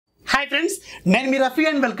Hi friends, నేను మీ Rafi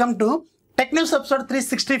and welcome to tech news episode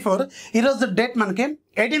 364. ఈరోజు date మనకి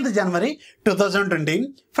 18th January 2020.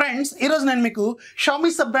 ఫ్రెండ్స్, ఈరోజు నేను మీకు షామీ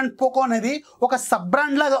సబ్ బ్రాండ్ పోకో అనేది ఒక సబ్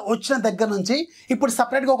బ్రాండ్ లాగా వచ్చిన దగ్గర నుంచి ఇప్పుడు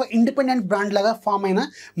సపరేట్గా ఒక ఇండిపెండెంట్ బ్రాండ్ లాగా ఫామ్ అయిన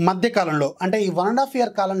మధ్యకాలంలో అంటే ఈ 1.5 year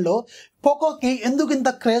కాలంలో పోకోకి ఎందుకు ఇంత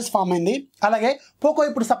క్రేజ్ ఫామ్ అయింది, అలాగే పోకో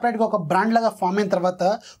ఇప్పుడు సపరేట్గా ఒక బ్రాండ్ లాగా ఫామ్ అయిన తర్వాత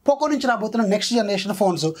పోకో నుంచి రాబోతున్న నెక్స్ట్ జనరేషన్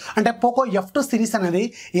ఫోన్స్ అంటే పోకో F2 సిరీస్ అనేది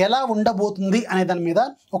ఎలా ఉండబోతుంది అనే దాని మీద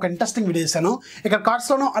ఒక ఇంట్రెస్టింగ్ వీడియో చేశాను. ఇక్కడ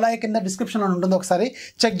కార్డ్స్లోనూ అలాగే కింద డిస్క్రిప్షన్లో ఉంటుంది, ఒకసారి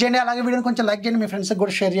చెక్ చేయండి. అలాగే వీడియోని కొంచెం లైక్ చేయండి, మీ ఫ్రెండ్స్కి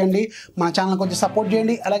కూడా షేర్ చేయండి, మన ఛానల్ కొంచెం సపోర్ట్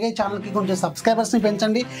చేయండి. అలాగే ఛానల్కి కొంచెం సబ్స్క్రైబర్స్ని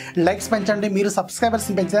పెంచండి, లైక్స్ పెంచండి. మీరు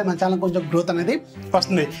సబ్స్క్రైబర్స్ని పెంచితే మన ఛానల్ కొంచెం గ్రోత్ అనేది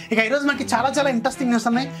వస్తుంది. ఇక ఈరోజు మనకి చాలా ఇంట్రెస్టింగ్ న్యూస్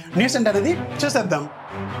ఉన్నాయి. న్యూస్ అంటే అనేది చూసేద్దాం.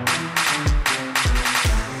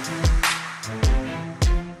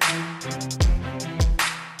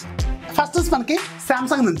 ఫస్ట్ మనకి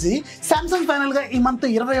శాంసంగ్ నుంచి శాంసంగ్ ఫైనల్గా ఈ మంత్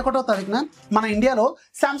 21వ తారీఖున మన ఇండియాలో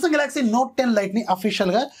శాంసంగ్ గెలాక్సీ నోట్ 10 లైట్ని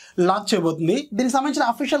అఫీషియల్గా లాంచ్ చేయబోతుంది. దీనికి సంబంధించిన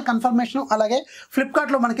అఫీషియల్ కన్ఫర్మేషన్ అలాగే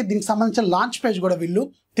ఫ్లిప్కార్ట్లో మనకి దీనికి సంబంధించిన లాంచ్ పేజ్ కూడా వీళ్ళు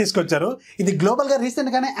తీసుకొచ్చారు. ఇది గ్లోబల్గా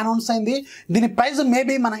రీసెంట్గానే అనౌన్స్ అయింది. దీని ప్రైస్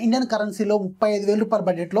మేబీ మన ఇండియన్ కరెన్సీలో 35,000 రూపాయల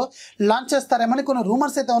బడ్జెట్లో లాంచ్ చేస్తారేమని కొన్ని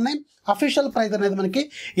రూమర్స్ అయితే ఉన్నాయి. అఫీషియల్ ప్రైస్ అనేది మనకి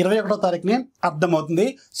 21వ తారీఖుని అర్థమవుతుంది.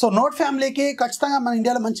 సో నోట్ ఫ్యామిలీకి ఖచ్చితంగా మన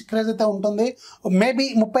ఇండియాలో మంచి క్రేజ్ అయితే ఉంటుంది. మేబీ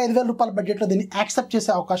 35,000 రూపాయల బడ్జెట్లో దీన్ని యాక్సెప్ట్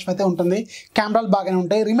చేసే అవకాశం అయితే ఉంటుంది. కెమెరాలు బాగానే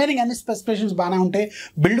ఉంటాయి, రిమైనింగ్ అన్ని స్పెసిఫికేషన్స్ బాగానే ఉంటాయి,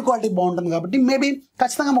 బిల్డ్ క్వాలిటీ బాగుంటుంది కాబట్టి మేబీ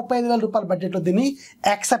ఖచ్చితంగా 35,000 రూపాయల బడ్జెట్లో దీన్ని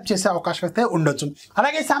యాక్సెప్ట్ చేసే అవకాశం అయితే ఉండొచ్చు.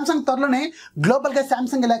 అలాగే శాంసంగ్ త్వరలోనే గ్లోబల్గా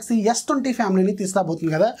శాంసంగ్ గెలాక్సీ S20 ఫ్యామిలీని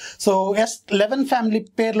తీసుకురాబోతుంది కదా. సో S11 ఫ్యామిలీ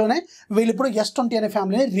పేరులోనే వీళ్ళు ఇప్పుడు S20 అనే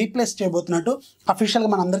ఫ్యామిలీని రీప్లేస్ చేయబోతున్నట్టు అఫీషియల్గా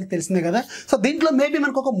మన అందరికీ తెలిసిందే కదా. సో దీంట్లో మేబీ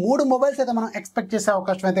మనకు ఒక 3 మొబైల్స్ అయితే మనం ఎక్స్పెక్ట్ చేసే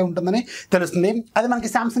అవకాశం అయితే ఉంటుందని తెలుస్తుంది. అది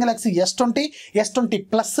మనకి Samsung Galaxy S20, S20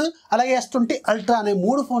 plus అలాగే S20 అల్ట్రా అనే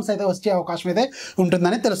 3 ఫోన్స్ అయితే వచ్చే అవకాశం అయితే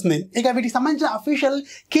ఉంటుందని తెలుస్తుంది. ఇక వీటికి సంబంధించిన అఫీషియల్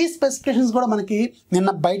కీ స్పెసిఫికేషన్స్ కూడా మనకి నిన్న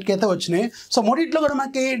బయటకి అయితే వచ్చినాయి. సో మూడిట్లో కూడా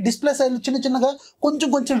మనకి డిస్ప్లే సైజులు చిన్నగా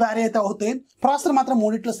కొంచెం వ్యారీ అయితే అవుతాయి. ప్రాసెసర్ మాత్రం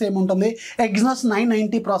మూడిట్లో సేమ్ ఉంటుంది. Exynos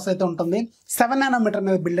 990 ప్రాసెసర్ అయితే ఉంటుంది. 7 nm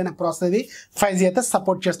మీద బిల్డ్ అయిన ప్రాసెసర్ ఇది 5G అయితే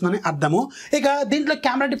సపోర్ట్ చేస్తుందని అర్థము. ఇక దీంట్లో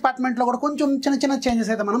కెమెరా డిపార్ట్మెంట్లో కూడా కొంచెం చిన్న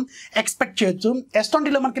చేంజెస్ అయితే మనం ఎక్స్పెక్ట్ చేయొచ్చు.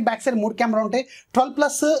 S20లో మనకి బ్యాక్ సైడ్ 3 కెమెరా ఉంటాయి,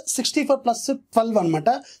 12+, 64+12 అనమాట.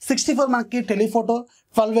 64 మనకి టెలిఫోటో,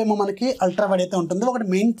 12 ఏమో మనకి అల్ట్రా వైడ్ అయితే ఉంటుంది. ఒకటి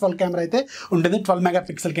మెయిన్ 12 కెమెరా అయితే ఉంటుంది, 12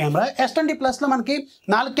 మెగాపిక్సెల్ కెమెరా. S20 ప్లస్లో మనకి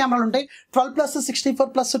 4 కెమెరాలు ఉంటాయి, 12+,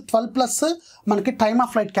 64+12+ మనకి టైమ్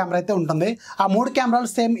ఆఫ్ ఫ్లైట్ కెమెరా అయితే ఉంటుంది. ఆ 3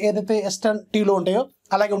 కెమెరాలు సేమ్ ఏదైతే S20లో ఉంటాయో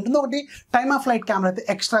అలాగే ఉంటుంది. ఒకటి టైమ్ ఆఫ్ ఫ్లైట్ కెమెరా అయితే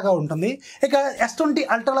ఎక్స్ట్రాగా ఉంటుంది. ఇక S20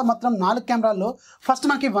 అల్ట్రాలో మాత్రం 4 కెమెరాల్లో ఫస్ట్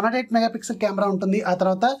మనకి 108 మెగాపిక్సెల్ కెమెరా ఉంటుంది, ఆ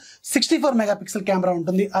తర్వాత 64 మెగాపిక్సెల్ కెమెరా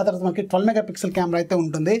ఉంటుంది, ఆ తర్వాత మనకి 12 మెగాపిక్సెల్ కెమెరా అయితే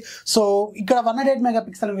ఉంటుంది. సో ఇక్కడ 108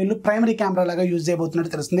 మెగాపిక్సెల్ వీళ్ళు ప్రైమరీ కెమెరా లాగా యూజ్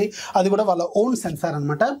చేయబోతున్నట్టు తెలుస్తుంది. అది కూడా వాళ్ళ ఓన్ సెన్సార్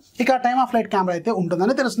అనమాట. ఇక టైమ్ ఆఫ్ ఫ్లైట్ కెమెరా అయితే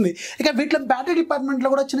ఉంటుందని తెలుస్తుంది. ఇక వీటిలో బ్యాటరీ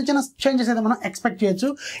డిపార్ట్మెంట్లో కూడా చిన్న చేంజెస్ అయితే మనం ఎక్స్పెక్ట్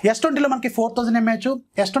చేయొచ్చు. S20లో మనకి 4000 mAh,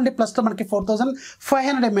 S20 ప్లస్లో మనకి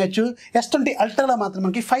 4500 mAh, S20 అల్ట్రాలో మాత్రం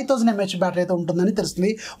మనకి 5000 mAh బ్యాటరీ అయితే ఉంటుందని తెలుస్తుంది.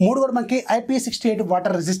 3 కూడా మనకి IP68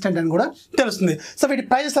 వాటర్ రెసిస్టెంట్ అని కూడా తెలుస్తుంది. సో వీటి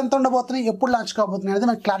ప్రైజెస్ ఎంత ఉండబోతున్నాయి, ఎప్పుడు లాంచ్ కాబోతున్నాయి అనేది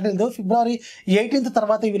మనకి క్లారిటీ లేదు. February 18th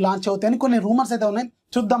తర్వాత ఇవి లాంచ్ అవుతాయని కొన్ని రూమర్స్ అయితే ఉన్నాయి.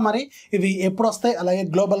 చూద్దాం మరి ఇవి ఎప్పుడు వస్తాయి, అలాగే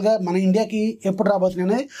గ్లోబల్గా మన ఇండియాకి ఎప్పుడు రాబోతున్నాయి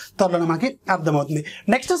అనేది త్వరలో మనకి అర్థమవుతుంది.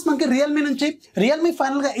 నెక్స్ట్ మనకి రియల్మీ నుంచి రియల్మీ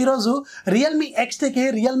ఫైనల్గా ఈరోజు రియల్మీ XTకి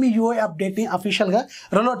రియల్మీ UI అప్డేట్ని అఫీషియల్గా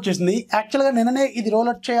రోల్అవుట్ చేసింది. యాక్చువల్గా నిన్ననే ఇది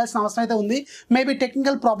రోల్అవుట్ చేయాల్సిన అవసరం అయితే ఉంది. మేబీ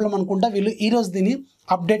టెక్నికల్ ప్రాబ్లం అనుకుంటా వీళ్ళు ఈరోజు దీన్ని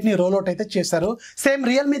అప్డేట్ని రోల్అవుట్ అయితే చేశారు. సేమ్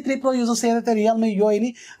రియల్మీ 3 Pro యూజర్స్ ఏదైతే రియల్మీ UIని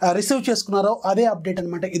రిసీవ్ చేసుకున్నారో అదే అప్డేట్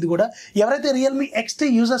అనమాట ఇది కూడా. ఎవరైతే రియల్మీ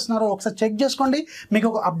XT యూజర్స్ ఉన్నారో ఒకసారి చెక్ చేసుకోండి, మీకు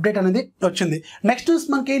ఒక అప్డేట్ అనేది వచ్చింది. నెక్స్ట్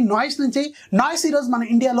మనకి నాయిస్ నుంచి ఈరోజు మన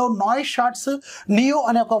ఇండియాలో నాయిస్ షార్ట్స్ నియో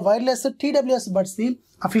అనే ఒక వైర్లెస్ TWS బడ్స్ని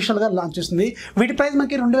అఫీషియల్గా లాంచ్ చేస్తుంది. వీటి ప్రైస్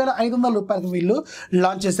మనకి 2500 రూపాయలకి వీళ్ళు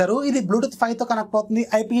లాంచ్ చేశారు. ఇది బ్లూటూత్ 5తో కనెక్ట్ అవుతుంది,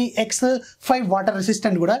 IPX5 వాటర్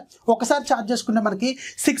రెసిస్టెంట్ కూడా. ఒకసారి ఛార్జ్ చేసుకుంటే మనకి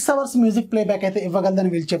 6 hours మ్యూజిక్ ప్లేబ్యాక్ అయితే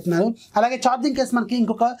ఇవ్వగలదని వీళ్ళు చెప్తున్నారు. అలాగే ఛార్జింగ్ కేసు మనకి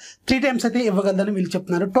ఇంకొక 3 times అయితే ఇవ్వగలదని వీళ్ళు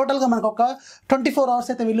చెప్తున్నారు. టోటల్గా మనకు ఒక 24 hours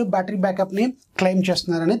అయితే వీళ్ళు బ్యాటరీ బ్యాకప్ని క్లెయిమ్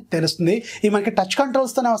చేస్తున్నారని తెలుస్తుంది. ఇవి మనకి టచ్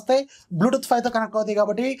కంట్రోల్స్తోనే వస్తాయి, బ్లూటూత్ 5తో కనెక్ట్ అవుతాయి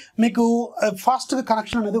కాబట్టి మీకు ఫాస్ట్గా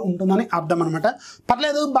కనెక్షన్ అనేది ఉంటుందని అర్థం అనమాట.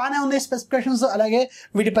 పర్లేదు, బాగానే ఉంది స్పెసిఫికేషన్స్ అలాగే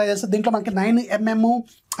వీటి ప్రైజెస్. దీంట్లో మనకి 9mm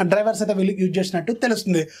డ్రైవర్స్ అయితే వీళ్ళు యూజ్ చేసినట్టు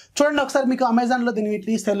తెలుస్తుంది. చూడండి ఒకసారి, మీకు అమెజాన్లో దీన్ని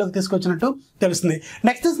వీటిని సేల్లోకి తీసుకొచ్చినట్టు తెలుస్తుంది.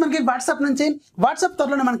 నెక్స్ట్ మనకి వాట్సాప్ నుంచి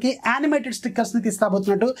త్వరలోనే మనకి యానిమేటెడ్ స్టిక్కర్స్ని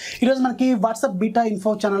తీసుకురాబోతున్నట్టు ఈరోజు మనకి వాట్సాప్ బీటా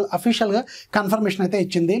ఇన్ఫో ఛానల్ అఫీషియల్గా కన్ఫర్మేషన్ అయితే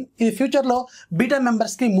ఇచ్చింది. ఇది ఫ్యూచర్లో బీటా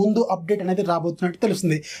మెంబర్స్కి ముందు అప్డేట్ అనేది రాబోతున్నట్టు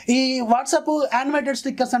తెలుస్తుంది. ఈ వాట్సాప్ యానిమేటెడ్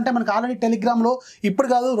స్టిక్కర్స్ అంటే మనకి ఆల్రెడీ టెలిగ్రామ్లో ఇప్పుడు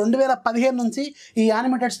కాదు 2015 నుంచి ఈ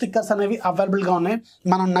యానిమేటెడ్ స్టిక్కర్స్ అనేవి అవైలబుల్గా ఉన్నాయి.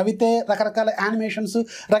 మనం నవ్వితే రకరకాల యానిమేషన్స్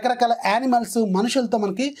రకరకాల యానిమల్స్ మనుషులతో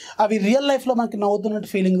మనకి అవి రియల్ లైఫ్లో మనకి నవ్వుతున్నట్టు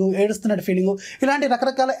ఫీలింగ్, ఏడుస్తున్నట్టు ఫీలింగ్, ఇలాంటి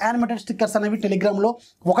రకరకాల యానిమేటెడ్ స్టిక్కర్స్ అనేవి టెలిగ్రామ్లో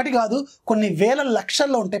ఒకటి కాదు కొన్ని వేల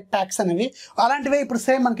లక్షల్లో ఉంటాయి ప్యాక్స్ అనేవి. అలాంటివే ఇప్పుడు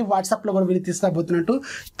సేమ్ మనకి వాట్సాప్లో కూడా వీళ్ళు తీసుకురాబోతున్నట్టు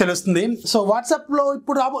తెలుస్తుంది. సో వాట్సాప్లో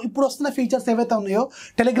ఇప్పుడు వస్తున్న ఫీచర్స్ ఏవైతే ఉన్నాయో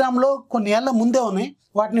టెలిగ్రామ్లో కొన్ని ఏళ్ల ముందే ఉన్నాయి,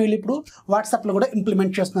 వాటిని వీళ్ళు ఇప్పుడు వాట్సాప్లో కూడా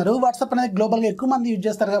ఇంప్లిమెంట్ చేస్తున్నారు. వాట్సాప్ అనేది గ్లోబల్గా ఎక్కువ మంది యూజ్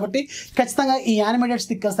చేస్తారు కాబట్టి ఖచ్చితంగా ఈ యానిమేటెడ్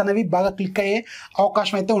స్టిక్కర్స్ అనేవి బాగా క్లిక్ అయ్యే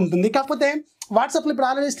అవకాశం అయితే ఉంటుంది. కాకపోతే వాట్సాప్లో ఇప్పుడు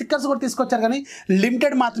ఆల్రెడీ స్టిక్కర్స్ కూడా తీసుకొచ్చారు కానీ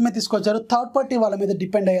లిమిటెడ్ మాత్రమే తీసుకొచ్చారు, థర్డ్ పార్టీ వాళ్ళ మీద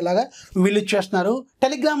డిపెండ్ అయ్యేలాగా వీళ్ళు చేస్తున్నారు.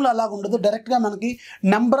 టెలిగ్రామ్లో అలాగ ఉండదు, డైరెక్ట్గా మనకి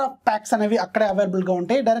నెంబర్ ఆఫ్ ప్యాక్స్ అనేవి అక్కడే అవైలబుల్గా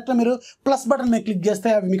ఉంటాయి. డైరెక్ట్గా మీరు ప్లస్ బటన్ మీద క్లిక్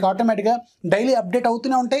చేస్తే అవి మీకు ఆటోమేటిక్గా డైలీ అప్డేట్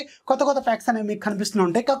అవుతూనే ఉంటాయి, కొత్త కొత్త ప్యాక్స్ అనేవి మీకు కనిపిస్తూనే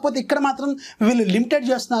ఉంటాయి. కాకపోతే ఇక్కడ మాత్రం వీళ్ళు లిమిటెడ్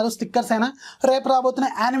చేస్తున్నారు. స్టిక్కర్స్ అయినా రేపు రాబోతున్న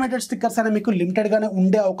యానిమేటెడ్ స్టిక్కర్స్ అయినా మీకు లిమిటెడ్గానే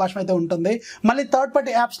ఉండే అవకాశం అయితే ఉంటుంది. మళ్ళీ థర్డ్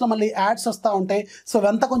పార్టీ యాప్స్లో మళ్ళీ యాడ్స్ వస్తూ ఉంటాయి, సో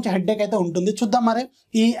ఇవంతా కొంచెం హెడ్ఏక్ అయితే ఉంటుంది. చూద్దాం మరి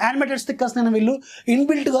ఈ యానిమేటెడ్ స్టిక్కర్స్ నేను వీళ్ళు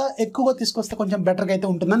ఇన్బిల్ట్గా ఎక్కువగా తీసుకొస్తే కొంచెం బెటర్గా అయితే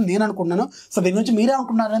ఉంటుందని నేను అనుకుంటున్నాను. సో దీని నుంచి మీరే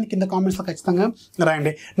అనుకుంటున్నారని కింద కామెంట్స్లో ఖచ్చితంగా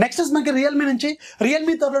రాయండి. నెక్స్ట్ మనకి రియల్మీ నుంచి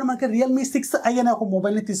రియల్మీ త్వరలో మనకి రియల్మీ 6i అనే ఒక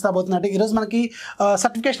మొబైల్ని తీసుకురాబోతున్నట్టు ఈరోజు మనకి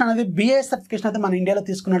సర్టిఫికేషన్ అనేది BIS సర్టిఫికేషన్ అయితే మన ఇండియాలో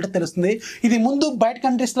తీసుకున్నట్టు తెలుస్తుంది. ఇది ముందు బయట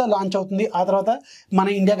కంట్రీస్లో లాంచ్ అవుతుంది, ఆ తర్వాత మన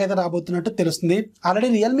ఇండియాకి అయితే రాబోతున్నట్టు తెలుస్తుంది.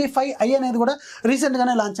 ఆల్రెడీ రియల్మీ 5i అనేది కూడా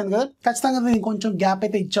రీసెంట్గానే లాంచ్ అయింది కదా, ఖచ్చితంగా దీనికి కొంచెం గ్యాప్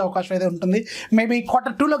అయితే ఇచ్చే అవకాశం అయితే ఉంటుంది. మేబీ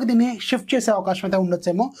Q2లోకి దీన్ని షిఫ్ట్ చేసే అవకాశం అయితే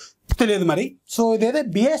ఉండొచ్చేమో, తెలియదు మరి. సో ఇదైతే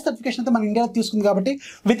BIS సర్టిఫికేషన్ అయితే మన ఇండియాలో తీసుకుంది కాబట్టి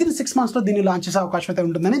వితిన్ 6 monthsలో దీన్ని లాంచ్ చేసే అవకాశం అయితే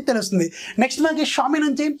ఉంటుందని తెలుస్తుంది. నెక్స్ట్ మనకి షామీ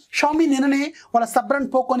నుంచి నిన్ననే వాళ్ళ సబ్ బ్రాండ్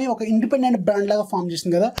పోకోని ఒక ఇండిపెండెంట్ బ్రాండ్ లాగా ఫామ్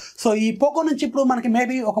చేసింది కదా. సో ఈ పోకో నుంచి ఇప్పుడు మనకి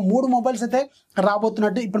మేబీ ఒక 3 మొబైల్స్ అయితే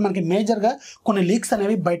రాబోతున్నట్టు ఇప్పుడు మనకి మేజర్గా కొన్ని లీక్స్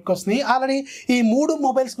అనేవి బయటకు వస్తున్నాయి. ఆల్రెడీ ఈ 3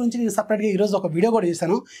 మొబైల్స్ గురించి నేను సపరేట్గా ఈరోజు ఒక వీడియో కూడా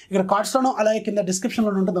చేశాను, ఇక్కడ కార్డ్స్లోనూ అలాగే కింద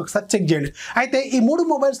డిస్క్రిప్షన్లో ఉంటుంది, ఒకసారి చెక్ చేయండి. అయితే ఈ 3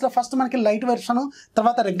 మొబైల్స్లో ఫస్ట్ మనకి లైట్ వెర్షన్,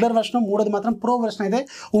 తర్వాత రెగ్యులర్ వెర్షన్, మూడోది మాత్రం ప్రో వెర్షన్ అయితే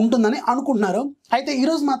ఉంటుందని అనుకుంటున్నారు. అయితే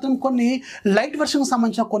ఈరోజు మాత్రం కొన్ని లైట్ వెర్షన్కి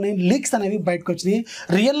సంబంధించిన కొన్ని లీక్స్ అనేవి బయటకు వచ్చినాయి,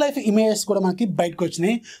 రియల్ లైఫ్ ఇమేజెస్ కూడా మనకి బయటకు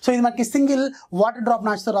వచ్చినాయి. సో ఇది మనకి సింగిల్ వాటర్ డ్రాప్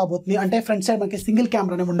నాచ్తో రాబోతుంది, అంటే ఫ్రంట్ సైడ్ మనకి సింగిల్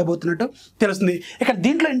కెమెరా అనేవి ఉండబోతున్నట్టు తెలుస్తుంది. ఇక్కడ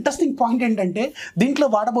దీంట్లో ఇంట్రెస్టింగ్ పాయింట్ ఏంటంటే దీంట్లో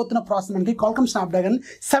వాడబోతున్న ప్రాసెస్ మనకి Qualcomm Snapdragon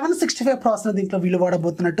 765 ప్రాసెసర్ దీంట్లో వీళ్ళు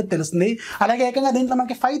వాడబోతున్నట్టు తెలుస్తుంది. అలాగే ఏకంగా దీంట్లో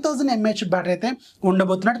మనకి 5000 mAh బ్యాటరీ అయితే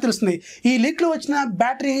ఉండబోతున్నట్టు తెలుస్తుంది. ఈ లీక్లో వచ్చిన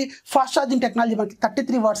బ్యాటరీ ఫాస్ట్ ఛార్జింగ్ టెక్నాలజీ మనకి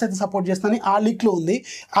 33 watts అయితే సపోర్ట్ చేస్తుందని ఆ లీక్లో ఉంది.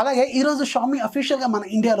 అలాగే ఈరోజు షామీ అఫీషియల్గా మన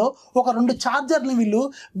ఇండియాలో ఒక 2 ఛార్జర్ని వీళ్ళు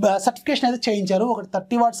సర్టిఫికేషన్ అయితే చేయించారు, ఒకటి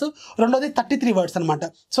 30 watts, రెండోది 33 watts అనమాట.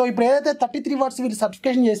 సో ఇప్పుడు ఏదైతే 33 watts వీళ్ళు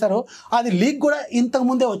సర్టిఫికేషన్ చేశారో అది లీక్ కూడా ఇంతకు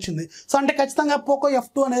ముందే వచ్చింది. సో అంటే ఖచ్చితంగా పోకో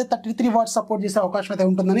F2 అనేది 33 watts సపోర్ట్ చేసే అవకాశం అయితే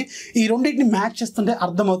ఉంటుందని ఈ రెండింటిని మ్యాచ్ చేస్తుంటే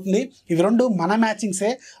అర్థమవుతుంది. ఇవి రెండు మన మ్యాచింగ్సే,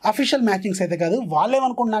 అఫీషియల్ మ్యాచింగ్స్ అయితే కాదు, వాళ్ళు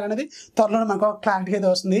ఏమనుకుంటున్నారు అనేది త్వరలో మనకు క్లారిటీ అయితే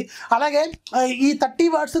వస్తుంది. అలాగే ఈ 30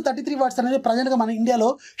 watts 33 watts అనేది ప్రజెంట్గా మన ఇండియాలో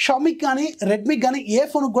షామీకి కానీ రెడ్మీకి కానీ ఏ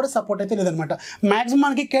ఫోన్కి కూడా సపోర్ట్ అయితే లేదనమాట. మాక్సిమం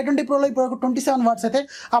మనకి K20 Proలో ఇప్పుడు 27 watts అయితే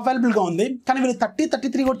అవైలబుల్గా ఉంది, కానీ వీళ్ళు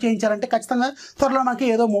 33 కూడా చేయించారంటే ఖచ్చితంగా త్వరలో మనకి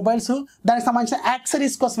ఏదో మొబైల్స్ దానికి సంబంధించిన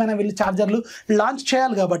యాక్సరీస్ కోసమైనా వీళ్ళు ఛార్జర్లు లాంచ్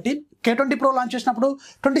చేయాలి కాబట్టి K20 Pro లాంచ్ చేసినప్పుడు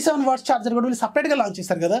 27 watts ఛార్జర్ కూడా వీళ్ళు సపరేట్గా లాంచ్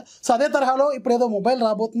చేశారు కదా. సో అదే తరహాలో ఇప్పుడు ఏదో మొబైల్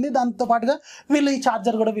రాబోతుంది, దాంతో పాటుగా వీళ్ళు ఈ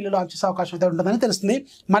ఛార్జర్ కూడా వీళ్ళు లాంచ్ చేసే అవకాశం అయితే ఉంటుందని తెలుస్తుంది.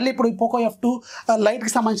 మళ్ళీ ఇప్పుడు ఈ పోకో F2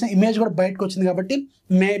 లైట్కి సంబంధించిన ఇమేజ్ కూడా బయటకు వచ్చింది కాబట్టి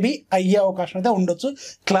మేబీ అయ్యే అవకాశం అయితే ఉండొచ్చు,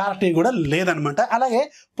 క్లారిటీ కూడా లేదనమాట. అలాగే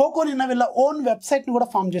పోకో నిన్న వీళ్ళ ఓన్ వెబ్సైట్ని కూడా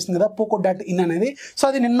ఫామ్ చేసింది కదా, poco.in అనేది. సో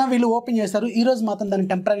అది నిన్న వీళ్ళు ఓపెన్ చేశారు, ఈరోజు మాత్రం దాన్ని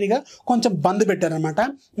టెంపరీగా కొంచెం బంద్ పెట్టారనమాట.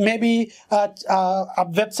 మేబీ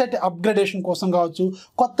వెబ్సైట్ అప్గ్రేడేషన్ కోసం కావచ్చు,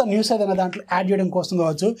 కొత్త న్యూస్ ఏదైనా దాంట్లో యాడ్ చేయడం కోసం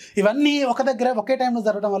కావచ్చు, ఇవన్నీ ఒక దగ్గర ఒకే టైంలో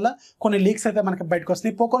జరగడం వల్ల కొన్ని లీక్స్ అయితే మనకి బయటకు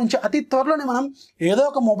వస్తున్నాయి. పోకో నుంచి అతి త్వరలోనే మనం ఏదో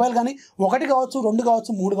ఒక మొబైల్ కానీ 1 కావచ్చు, 2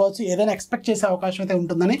 కావచ్చు, 3 కావచ్చు ఏదైనా ఎక్స్పెక్ట్ చేసే అవకాశం అయితే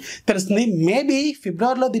ఉంటుందని తెలుస్తుంది. మేబీ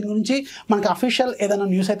ఫిబ్రవరిలో దీని గురించి మనకి అఫీషియల్ ఏదైనా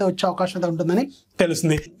న్యూస్ అయితే వచ్చే అవకాశం అయితే ఉంటుందని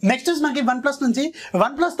తెలుస్తుంది. నెక్స్ట్ మనకి OnePlus నుంచి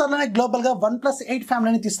OnePlus త్వరలోనే గ్లోబల్గా OnePlus 8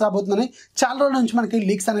 ఫ్యామిలీని తీసుకురాబోతుందని చాలా రోజుల నుంచి మనకి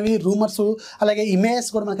లీక్స్ అనేవి, రూమర్స్, అలాగే ఇమేజెస్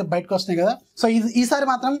కూడా మనకి బయటకు వస్తున్నాయి కదా. సో ఈసారి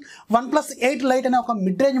మాత్రం OnePlus 8 Lite అనే ఒక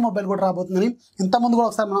మిడ్ రేంజ్ మొబైల్ కూడా రాబోతుందని ఇంతకుముందు కూడా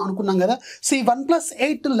ఒకసారి మనం అనుకున్నాం కదా. సో ఈ OnePlus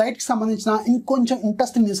 8 Liteకి సంబంధించిన ఇంకొంచెం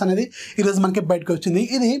ఇంట్రెస్టింగ్ న్యూస్ అనేది ఈరోజు మనకి బయటకు వచ్చింది.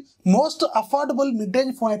 ఇది most affordable mid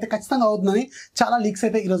range phone అయితే ఖచ్చితంగా అవుతుందని చాలా లీక్స్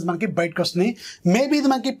అయితే ఈరోజు మనకి బయటకు వస్తున్నాయి. మేబీ ఇది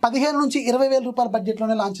మనకి 15 నుంచి 20,000 రూపాయల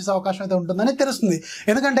బడ్జెట్లోనే లాంచ్ చేసే అవకాశం అయితే ఉంటుందని తెలుస్తుంది.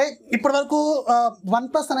 ఎందుకంటే ఇప్పటి వరకు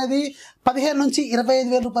OnePlus అనేది 15 నుంచి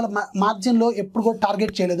 25,000 రూపాయల మార్జిన్లో ఎప్పుడు కూడా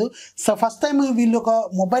టార్గెట్ చేయలేదు. సో ఫస్ట్ టైం వీళ్ళు ఒక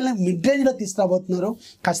మొబైల్ని మిడ్ రేంజ్లో తీసుకురాబోతున్నారు.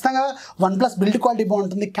 ఖచ్చితంగా OnePlus బిల్డ్ క్వాలిటీ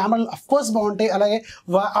బాగుంటుంది, కెమెరాలు అఫ్కోర్స్ బాగుంటాయి, అలాగే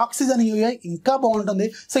ఆక్సిజన్ UI ఇంకా బాగుంటుంది.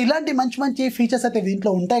 సో ఇలాంటి మంచి మంచి ఫీచర్స్ అయితే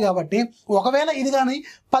దీంట్లో ఉంటాయి కాబట్టి ఒకవేళ ఇది కానీ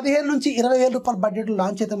 15 నుంచి 20,000 రూపాయల బడ్జెట్లో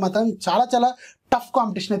లాంచ్ అయితే మాత్రం చాలా చాలా టఫ్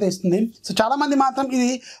కాంపిటీషన్ అయితే ఇస్తుంది. సో చాలామంది మాత్రం ఇది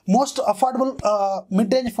most affordable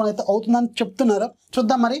mid range phone అయితే అవుతుందని చెప్తున్నారు.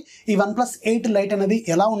 చూద్దాం మరి ఈ OnePlus 8 Lite అనేది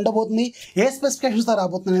ఎలా ఉండబోతుంది, ఏ స్పెసిఫికేషన్స్తో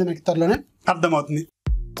రాబోతుంది అనేది మనకి త్వరలోనే అర్థమవుతుంది.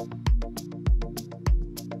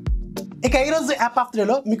 ఇక ఈరోజు యాప్ ఆఫ్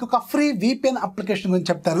త్రీలో మీకు ఒక ఫ్రీ VPN అప్లికేషన్ గురించి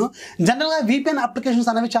చెప్తాను. జనరల్గా VPN అప్లికేషన్స్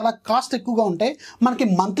అనేవి చాలా కాస్ట్ ఎక్కువగా ఉంటాయి. మనకి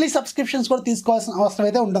మంత్లీ సబ్స్క్రిప్షన్స్ కూడా తీసుకోవాల్సిన అవసరం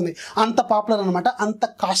అయితే ఉంటుంది. అంత పాపులర్ అనమాట, అంత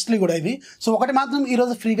కాస్ట్లీ కూడా ఇవి. సో ఒకటి మాత్రం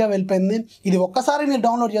ఈరోజు ఫ్రీగా వెళ్ళిపోయింది. ఇది ఒక్కసారి మీరు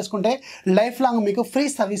డౌన్లోడ్ చేసుకుంటే లైఫ్ లాంగ్ మీకు ఫ్రీ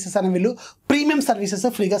సర్వీసెస్ అనేవి వీళ్ళు ప్రీమియం సర్వీసెస్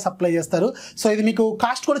ఫ్రీగా సప్లై చేస్తారు. సో ఇది మీకు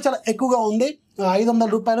కాస్ట్ కూడా చాలా ఎక్కువగా ఉంది, 500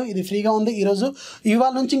 రూపాయలు. ఇది ఫ్రీగా ఉంది. ఈరోజు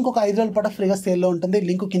ఇవాళ నుంచి ఇంకొక 5 రోజుల పాటు ఫ్రీగా సేల్లో ఉంటుంది.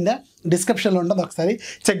 లింక్ కింద డిస్క్రిప్షన్లో ఉంటుంది, ఒకసారి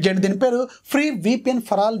చెక్ చేయండి. దీని పేరు free VPN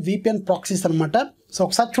for all VPN proxies అనమాట. సో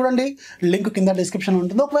ఒకసారి చూడండి, లింక్ కింద డిస్క్రిప్షన్లో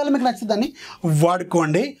ఉంటుంది. ఒకవేళ మీకు నచ్చితే దాన్ని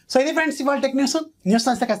వాడుకోండి. సో ఇది ఫ్రెండ్స్ ఇవాళ టెక్ న్యూస్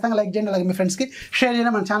నచ్చితే ఖచ్చితంగా లైక్ చేయండి, అలాగే మీ ఫ్రెండ్స్కి షేర్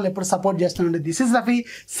చేయండి. మన ఛానల్ ఎప్పుడు support చేస్తుండండి. This is Rafi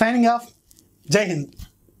signing off. జై హింద్.